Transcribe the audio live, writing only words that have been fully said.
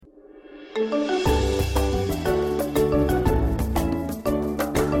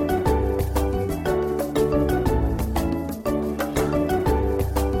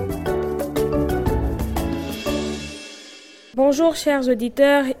Bonjour chers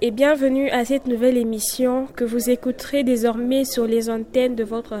auditeurs et bienvenue à cette nouvelle émission que vous écouterez désormais sur les antennes de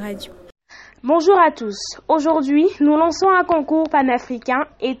votre radio. Bonjour à tous. Aujourd'hui, nous lançons un concours panafricain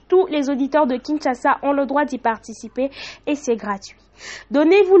et tous les auditeurs de Kinsgasa ont le droit d'y participer et c'est gratuit.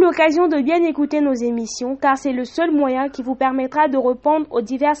 Donnez-vous l'occasion de bien écouter nos émissions car c'est le seul moyen qui vous permettra de répondre aux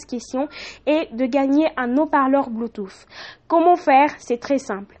diverses questions et de gagner un haut-parleur Bluetooth. Comment faire? C'est très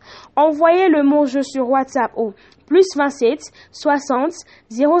simple. Envoyez le mot jeu sur WhatsApp au plus 27 60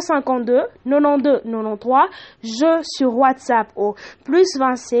 052 92 93 jeu sur WhatsApp au plus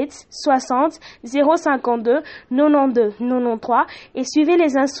 27 60 052 92 93 et suivez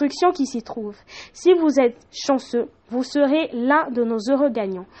les instructions qui s'y trouvent. Si vous êtes chanceux, vous serez l'un de nos heureux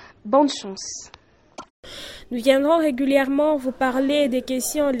gagnants. Bonne chance. Nous viendrons régulièrement vous parler des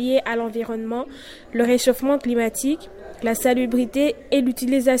questions liées à l'environnement, le réchauffement climatique, la salubrité et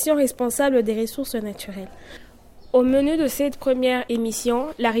l'utilisation responsable des ressources naturelles. Au menu de cette première émission,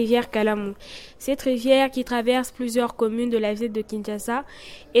 la rivière Kalamu. Cette rivière qui traverse plusieurs communes de la ville de Kinsgasa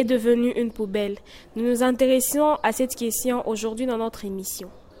est devenue une poubelle. Nous nous intéressons à cette question aujourd'hui dans notre émission.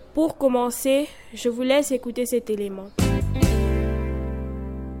 Pour commencer, je vous laisse écouter cet élément.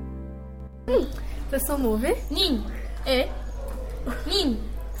 Ça sent mauvais? Nine. Nine.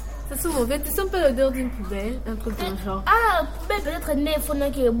 Ça sent mauvais. Tu sens pas l'odeur d'une poubelle? Un truc dans le genre. Ah, poubelle peut-être né, il faut que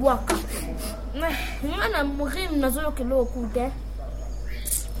je bois. Mais, je vais mourir, je vais que l'eau coûte.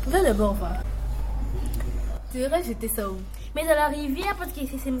 Va d'abord voir. Tu irais jeter ça où? Mais dans la rivière, parce que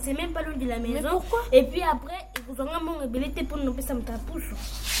c'est même pas loin de la maison. Mais pourquoi? Et puis après, il faut vraiment rebelleter pour nous faire ça me touche.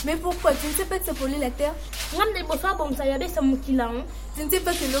 Mais pourquoi? Tu ne sais pas que ça pollue la terre? Moi, je Tu ne sais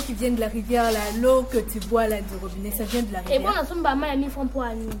pas que l'eau qui vient de la rivière, là, l'eau que tu bois là du robinet, ça vient de la rivière. Et bon, on a son bama, il a mis francs pour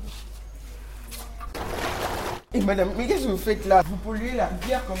nous. Et madame, mais qu'est-ce que vous faites là? Vous polluez la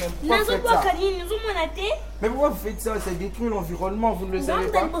rivière quand même. Pourquoi vous faites ça? Mais pourquoi vous faites ça? Ça détruit l'environnement, vous ne le savez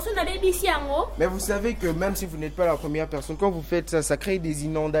pas? Mais vous savez que même si vous n'êtes pas la première personne, quand vous faites ça, ça crée des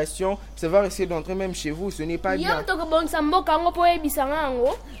inondations. Ça va essayer d'entrer même chez vous, ce n'est pas bien.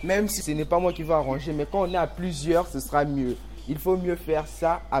 Même si ce n'est pas moi qui vais arranger, mais quand on est à plusieurs, ce sera mieux. Il faut mieux faire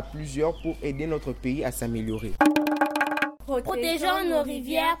ça à plusieurs pour aider notre pays à s'améliorer. Protégeons nos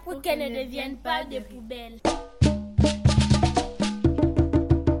rivières pour qu'elles ne deviennent pas des poubelles.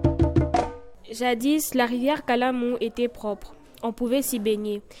 Jadis, la rivière Kalamu était propre. On pouvait s'y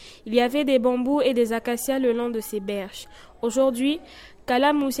baigner. Il y avait des bambous et des acacias le long de ses berges. Aujourd'hui,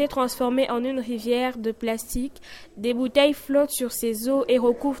 Kalamu s'est transformée en une rivière de plastique. Des bouteilles flottent sur ses eaux et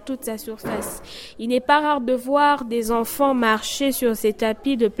recouvrent toute sa surface. Il n'est pas rare de voir des enfants marcher sur ces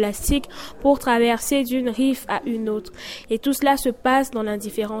tapis de plastique pour traverser d'une rive à une autre. Et tout cela se passe dans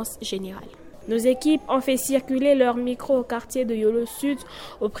l'indifférence générale. Nos équipes ont fait circuler leurs micros au quartier de Yolo Sud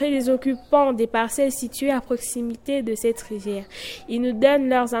auprès des occupants des parcelles situées à proximité de cette rivière. Ils nous donnent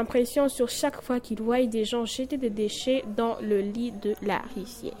leurs impressions sur chaque fois qu'ils voient des gens jeter des déchets dans le lit de la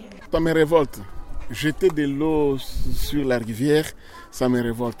rivière. Ça me révolte. Jeter de l'eau sur la rivière, ça me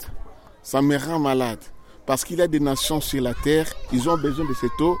révolte. Ça me rend malade. Parce qu'il y a des nations sur la terre, ils ont besoin de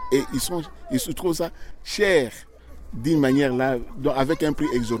cette eau et ils se trouvent ça cher d'une manière là, avec un prix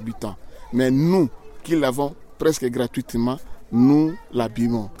exorbitant. Mais nous, qui l'avons presque gratuitement, nous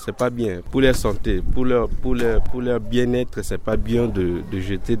l'abîmons. C'est pas bien. Pour leur santé, pour leur bien-être, c'est pas bien de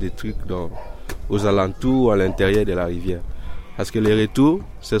jeter des trucs aux alentours ou à l'intérieur de la rivière. Parce que les retours,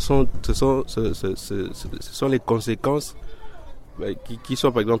 ce sont les conséquences qui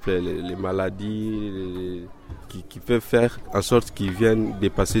sont par exemple les maladies qui peuvent faire en sorte qu'ils viennent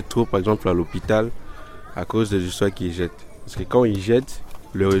dépasser trop par exemple à l'hôpital à cause des histoires qu'ils jettent. Parce que quand ils jettent,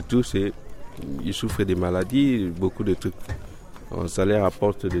 le retour, c'est ils souffrent des maladies, beaucoup de trucs. Ça leur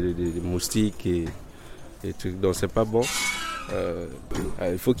apporte des moustiques et trucs. Donc c'est pas bon.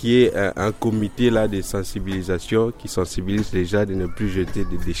 Il faut qu'il y ait un comité là de sensibilisation qui sensibilise les gens de ne plus jeter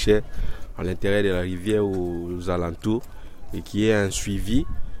des déchets à l'intérieur de la rivière ou aux alentours et qu'il y ait un suivi.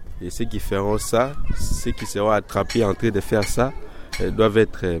 Et ceux qui feront ça, ceux qui seront attrapés en train de faire ça, doivent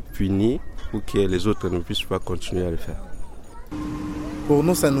être punis pour que les autres ne puissent pas continuer à le faire. Pour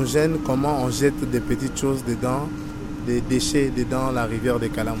nous, ça nous gêne comment on jette des petites choses dedans, des déchets dedans la rivière de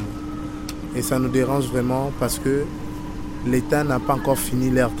Kalamu. Et ça nous dérange vraiment parce que l'État n'a pas encore fini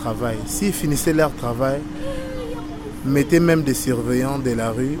leur travail. S'ils finissaient leur travail, mettez même des surveillants de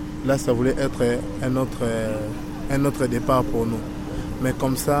la rue, là ça voulait être un autre départ pour nous. Mais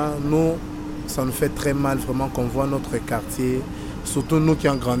comme ça, nous, ça nous fait très mal vraiment qu'on voit notre quartier surtout nous qui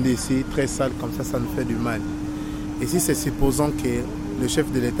avons grandi ici, très sale, comme ça nous fait du mal. Et si c'est supposons que le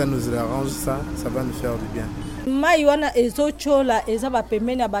chef de l'État nous arrange ça va nous faire du bien. Mai wana ezochola ezaba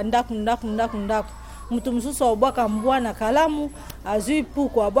pembeni abandaku ndaku mutu mususu obwaka mbwa na kalamu azui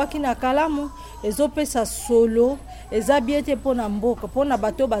puku abwaki na kalamu ezopesa solo ezabiete pona mboka pona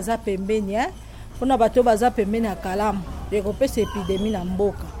bato baza pembeni pona bato baza pembeni na kalamu ekopesa epidemie na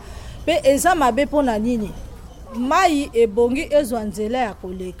mboka pe eza mabe pona nini mai ebongi ezwa nzela ya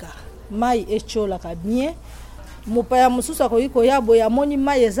koleka mai echola ka bien mopaya mususu akoki koya boya moni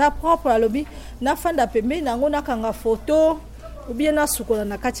mai eza propre alobi nafanda pembeni nango nakanga foto ubie nasukola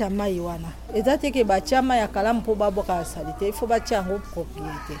na kati ya mai wana eza teke batia mai ya kalamu mpo baboka ya salite ifo batia yango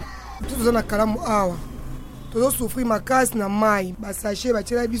propriété toza na kalamu awa tozosufri makasi na mai basashe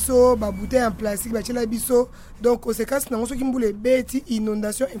batiela biso babouteille en plastique batiela biso donc conséquence nango soki mbula ebeti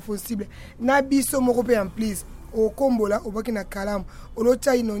inondation impossible na biso moko mpe en plus okombola obaki na kalamu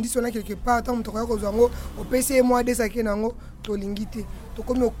olotia inondisi wana quelque part ntango moto akoya kozwa yango opesi ye mwa desake nango tolingi te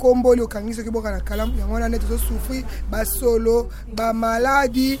tokomi okomboli okangi soki boka na kalamu yango wana nde tozosufri basolo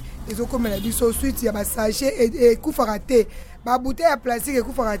bamaladi ezokomela biso suite ya basashe ekufaka te babouteille ya plastique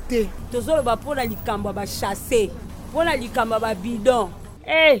ekufaka te tozoloba mpona likambo ya bachasse mpona likambo ya babidon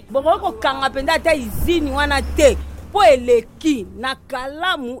bokoki kokanga mpenza ata izini wana te mpo eleki na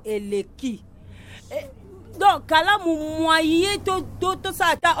kalamu eleki donc kalamu moyen to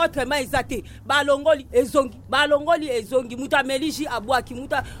sa ta autrement ezate balongoli ezongi muta ameliji abwaki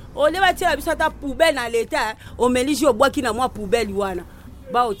muta oleba tia biso ta poubelle na leta omeliji obwaki na mwa poubelle wana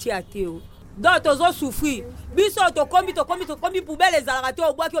ba otia teo donc tozo souffrir biso tokomi poubelle ezalaka te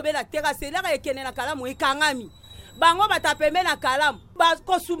obwaki obela terrasse elaka ekene na kalamu ekangami bango batapembe na kalamu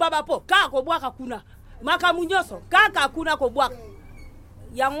bakosumba bapo kaka kobwaka kuna makamu nyonso kaka kuna kobwaka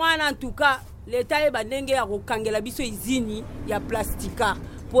yango wana en tout cas l'État est bandenge ya kokangela biso izini ya plastika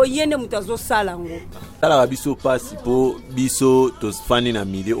po yende mutazo sala ngo sala biso pasi po biso tosfani na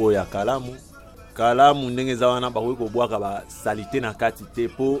milieu o ya kalamu ndenge za wana bakoki kobwaka ba salite na kati te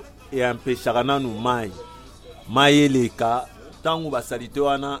po e empêchaka nanu mai eleka tangu ba salite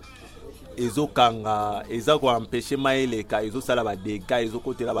wana ezokanga eza ko empêcher mai eleka ezosala ba dégâts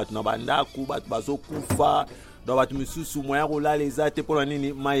ezokotela bato na bandaku bato bazokufa do bato misusu moya kolala eza te pona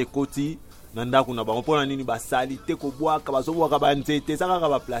nini mai ekoti na ndako na bango mpona nini basalite kobwaka bazobwaka banzete eza kaka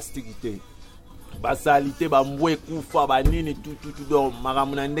baplastique te basalite bambwa ekufa banini tututu do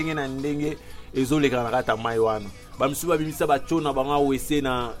makambo na ndenge ezoleka na kati ya mai wana bamisusu babimisa batyo na bango awese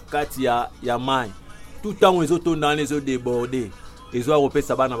na kati ya mai tout ntango ezotonda wana ezodeborde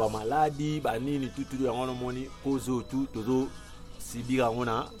ezokopesa bana bamaladi banini tututu yango nomoni kozo tu tozosibika yango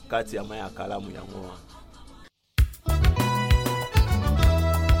na kati ya mai ya kalamu yango wana.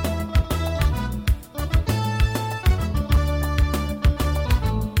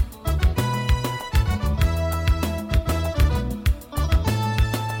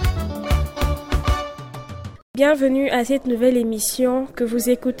 Bienvenue à cette nouvelle émission que vous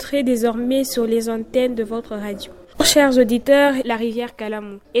écouterez désormais sur les antennes de votre radio. Chers auditeurs, la rivière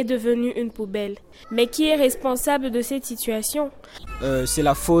Kalamou est devenue une poubelle. Mais qui est responsable de cette situation? C'est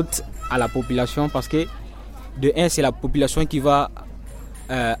la faute à la population parce que de un, c'est la population qui va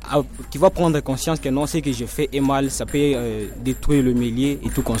prendre conscience que non, ce que je fais est mal, ça peut détruire le milieu et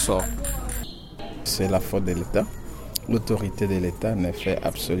tout consort. C'est la faute de l'État. L'autorité de l'État ne fait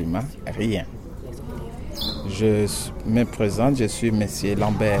absolument rien. Je me présente, je suis M.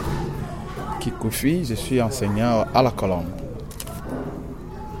 Lambert Kikoufi, je suis enseignant à la Colombe.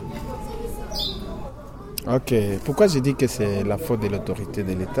 Ok, pourquoi je dis que c'est la faute de l'autorité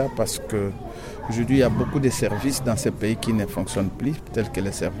de l'État? Parce qu'aujourd'hui, il y a beaucoup de services dans ce pays qui ne fonctionnent plus, tels que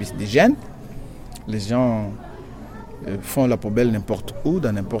les services d'hygiène. Les gens font la poubelle n'importe où,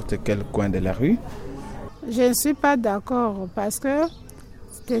 dans n'importe quel coin de la rue. Je ne suis pas d'accord parce que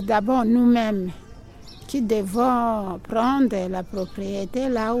c'est d'abord nous-mêmes qui devons prendre la propriété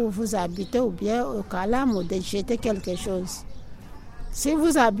là où vous habitez ou bien au Kalam de jeter quelque chose. Si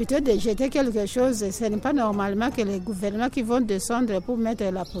vous habitez de jeter quelque chose, ce n'est pas normalement que les gouvernements qui vont descendre pour mettre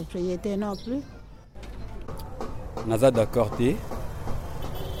la propriété non plus. Nous sommes d'accord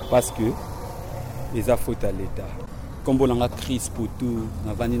parce que les fautes à l'État. Comme on a une crise pour tout,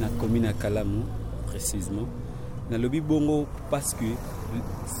 nous avons une commune à Kalamou, précisément. Nous avons bongo parce que le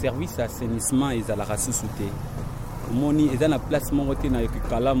service d'assainissement est à la race sauté. Moni est dans la place monté na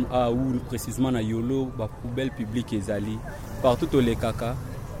Kalam a ou précisément na Yolo, ba poubelle publique est allée partout au les caca.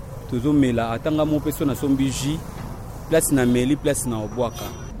 Toujours mais là atanga mon personne na sombiji, place na meli, place na Obwaka.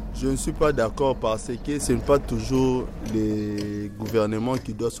 Je ne suis pas d'accord parce que ce n'est pas toujours les gouvernements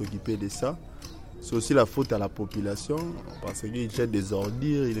qui doivent s'occuper de ça. C'est aussi la faute à la population parce qu'ils jettent des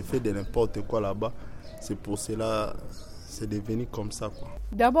ordures, ils font de n'importe quoi là-bas. C'est pour cela, c'est devenu comme ça, quoi.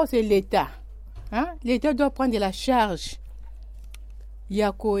 D'abord, c'est l'État. L'État doit prendre la charge. Il y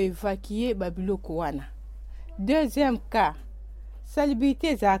a qu'à évacuer Babiloko wana. Deuxième cas,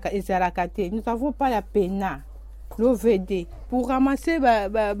 salubrité et nous n'avons pas la PENA, l'OVD, pour ramasser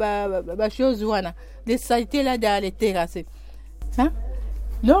les choses wana, les saletés là dans les terrasses.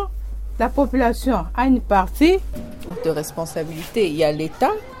 Donc, la population a une partie de responsabilité. Il y a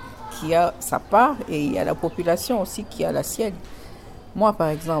l'État qui a sa part et il y a la population aussi qui a la sienne. Moi, par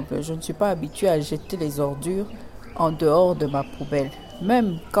exemple, je ne suis pas habituée à jeter les ordures en dehors de ma poubelle.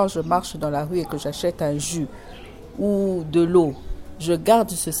 Même quand je marche dans la rue et que j'achète un jus ou de l'eau, je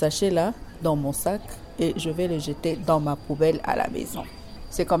garde ce sachet-là dans mon sac et je vais le jeter dans ma poubelle à la maison.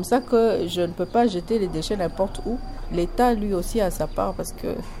 C'est comme ça que je ne peux pas jeter les déchets n'importe où. L'État, lui aussi, a sa part parce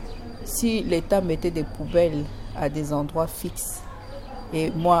que si l'État mettait des poubelles à des endroits fixes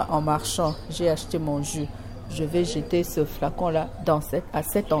et moi, en marchant, j'ai acheté mon jus, je vais jeter ce flacon-là à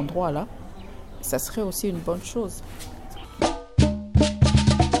cet endroit-là, ça serait aussi une bonne chose.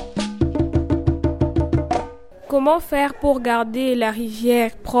 Comment faire pour garder la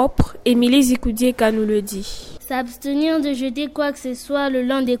rivière propre? Émilie Zikoudieka nous le dit. S'abstenir de jeter quoi que ce soit le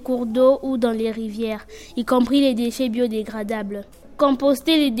long des cours d'eau ou dans les rivières, y compris les déchets biodégradables.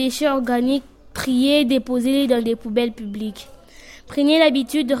 Composter les déchets organiques, trier, déposer-les dans des poubelles publiques. Prenez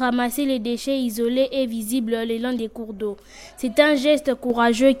l'habitude de ramasser les déchets isolés et visibles le long des cours d'eau. C'est un geste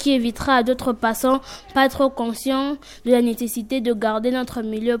courageux qui évitera à d'autres passants pas trop conscients de la nécessité de garder notre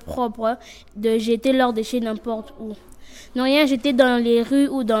milieu propre, de jeter leurs déchets n'importe où. Ne rien jeter dans les rues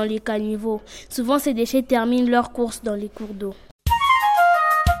ou dans les caniveaux. Souvent, ces déchets terminent leur course dans les cours d'eau.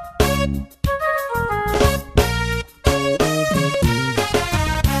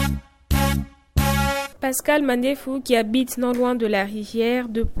 Pascal Mandefou, qui habite non loin de la rivière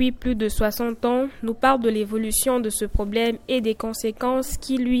depuis plus de 60 ans, nous parle de l'évolution de ce problème et des conséquences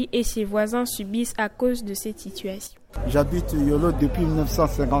qu'il, lui et ses voisins subissent à cause de cette situation. J'habite Yolo depuis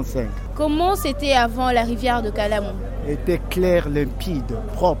 1955. Comment c'était avant la rivière de Kalamou? Elle était claire, limpide,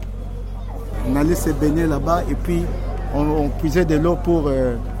 propre. On allait se baigner là-bas et puis on puisait de l'eau pour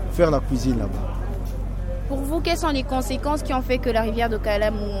faire la cuisine là-bas. Pour vous, quelles sont les conséquences qui ont fait que la rivière de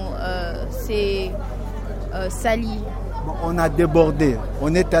Kalamou s'est salie? On a débordé.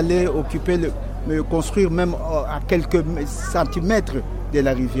 On est allé construire même à quelques centimètres de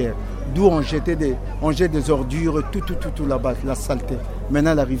la rivière. D'où on jette des ordures, tout là-bas, la saleté.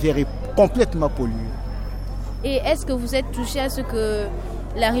 Maintenant, la rivière est complètement polluée. Et est-ce que vous êtes touché à ce que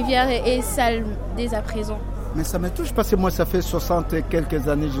la rivière est sale dès à présent? Mais ça me touche parce que moi, ça fait 60 et quelques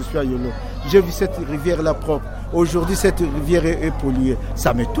années que je suis à Yolo. J'ai vu cette rivière-là propre. Aujourd'hui, cette rivière est polluée.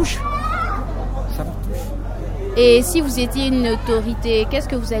 Ça me touche. Ça me touche. Et si vous étiez une autorité, qu'est-ce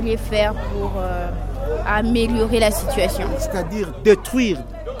que vous alliez faire pour améliorer la situation? C'est-à-dire détruire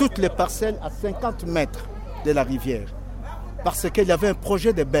toutes les parcelles à 50 mètres de la rivière. Parce qu'il y avait un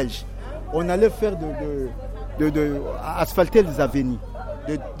projet des Belges. On allait faire asphalter les avenues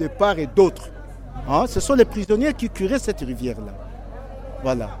de part et d'autre. Ce sont les prisonniers qui curaient cette rivière-là.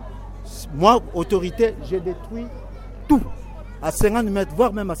 Voilà. Moi, autorité, j'ai détruit tout à 50 mètres,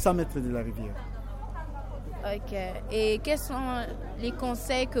 voire même à 100 mètres de la rivière. Ok. Et quels sont les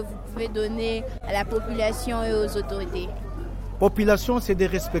conseils que vous pouvez donner à la population et aux autorités? Population, c'est de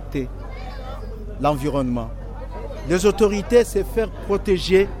respecter l'environnement. Les autorités, c'est faire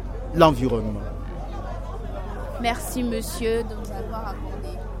protéger l'environnement. Merci, monsieur, de nous avoir accordé.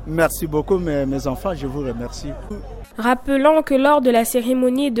 Merci beaucoup, mes enfants, je vous remercie. Rappelons que lors de la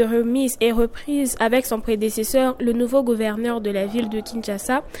cérémonie de remise et reprise avec son prédécesseur, le nouveau gouverneur de la ville de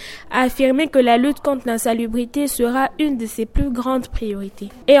Kinsgasa a affirmé que la lutte contre l'insalubrité sera une de ses plus grandes priorités.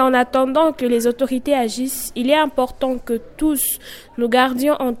 Et en attendant que les autorités agissent, il est important que tous nous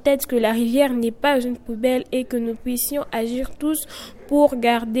gardions en tête que la rivière n'est pas une poubelle et que nous puissions agir tous pour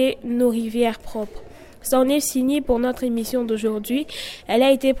garder nos rivières propres. C'en est fini pour notre émission d'aujourd'hui. Elle a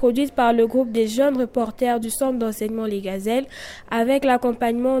été produite par le groupe des jeunes reporters du Centre d'enseignement Les Gazelles avec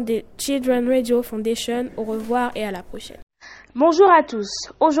l'accompagnement des Children Radio Foundation. Au revoir et à la prochaine. Bonjour à tous.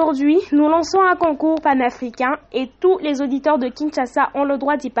 Aujourd'hui, nous lançons un concours panafricain et tous les auditeurs de Kinsgasa ont le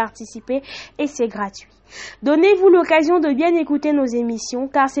droit d'y participer et c'est gratuit. Donnez-vous l'occasion de bien écouter nos émissions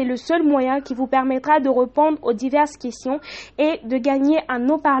car c'est le seul moyen qui vous permettra de répondre aux diverses questions et de gagner un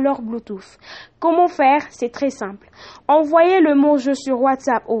haut-parleur Bluetooth. Comment faire? C'est très simple. Envoyez le mot jeu sur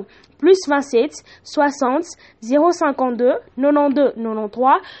WhatsApp au plus 27 60 052 92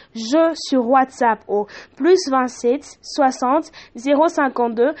 93. Jeu sur WhatsApp au plus 27 60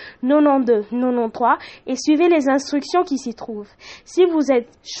 052 92 93 et suivez les instructions qui s'y trouvent. Si vous êtes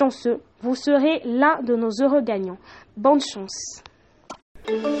chanceux, vous serez l'un de nos heureux gagnants. Bonne chance.